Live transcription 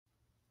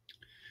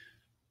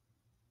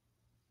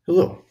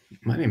Hello,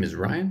 my name is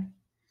Ryan,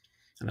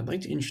 and I'd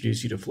like to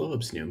introduce you to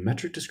Flowhub's new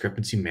Metrc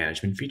Discrepancy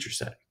Management feature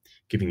set,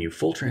 giving you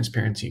full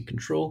transparency and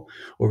control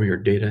over your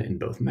data in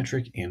both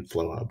Metrc and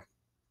Flowhub.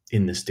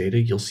 In this data,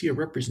 you'll see a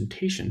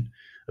representation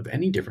of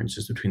any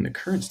differences between the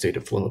current state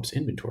of Flowhub's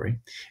inventory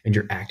and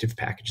your active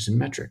packages in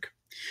Metrc.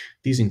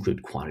 These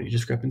include quantity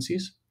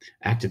discrepancies,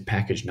 active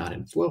package not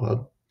in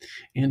Flowhub,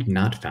 and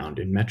not found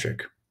in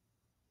Metrc.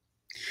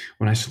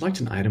 When I select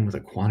an item with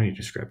a quantity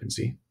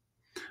discrepancy,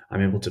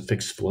 I'm able to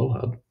fix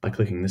Flowhub by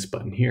clicking this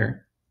button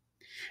here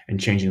and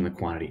changing the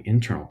quantity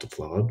internal to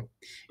Flowhub,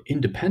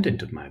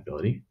 independent of my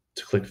ability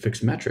to click Fix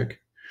Metrc,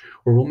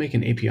 or we'll make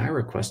an API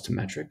request to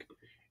Metrc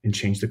and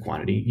change the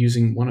quantity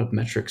using one of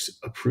Metrc's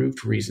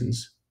approved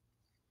reasons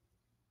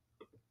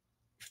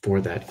for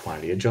that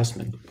quantity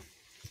adjustment.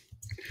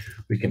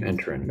 We can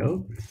enter a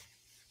note,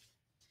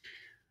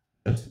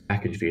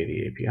 package via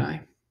the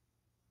API,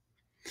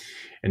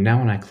 and now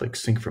when I click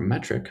Sync from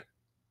Metrc,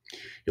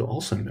 you'll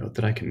also note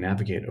that I can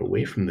navigate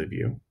away from the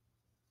view.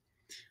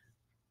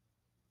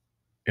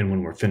 And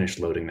when we're finished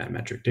loading that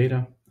Metrc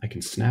data, I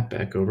can snap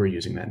back over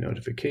using that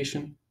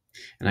notification,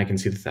 and I can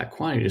see that that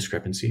quantity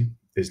discrepancy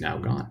is now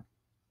gone.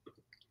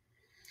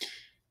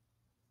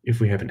 If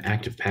we have an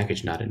active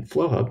package not in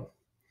Flowhub,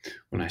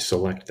 when I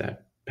select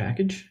that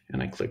package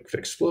and I click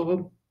Fix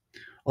Flowhub,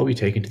 I'll be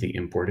taken to the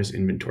Import as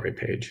Inventory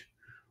page,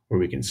 where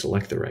we can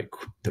select the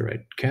right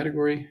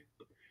category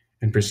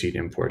and proceed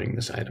importing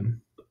this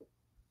item.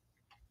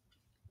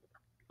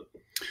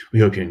 We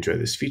hope you enjoy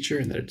this feature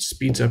and that it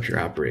speeds up your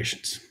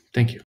operations. Thank you.